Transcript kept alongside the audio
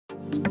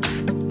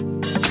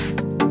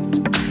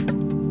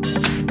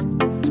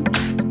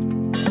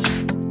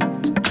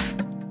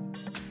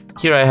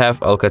Here I have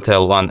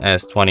ALCATEL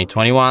 1S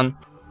 2021,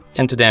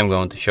 and today I'm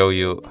going to show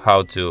you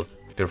how to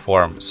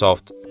perform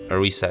soft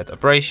reset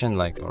operation,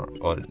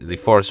 or the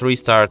force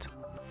restart,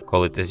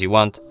 call it as you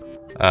want,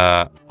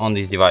 on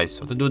this device.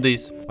 So to do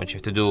this, what you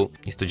have to do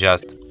is to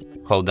just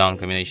hold down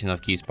combination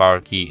of keys, power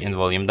key and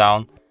volume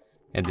down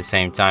at the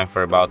same time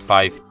for about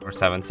 5 or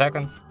 7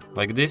 seconds,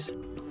 like this.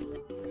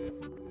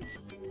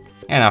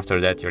 And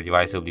after that your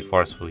device will be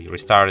forcefully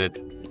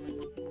restarted.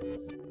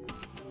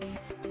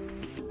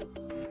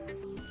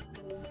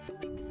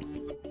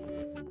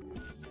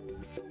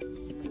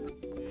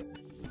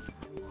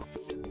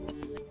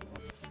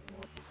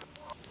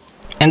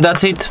 And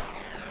that's it.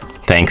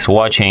 Thanks for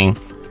watching.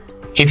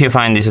 If you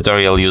find this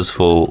tutorial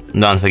useful,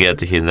 don't forget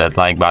to hit that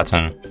like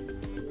button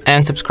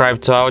and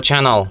subscribe to our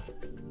channel.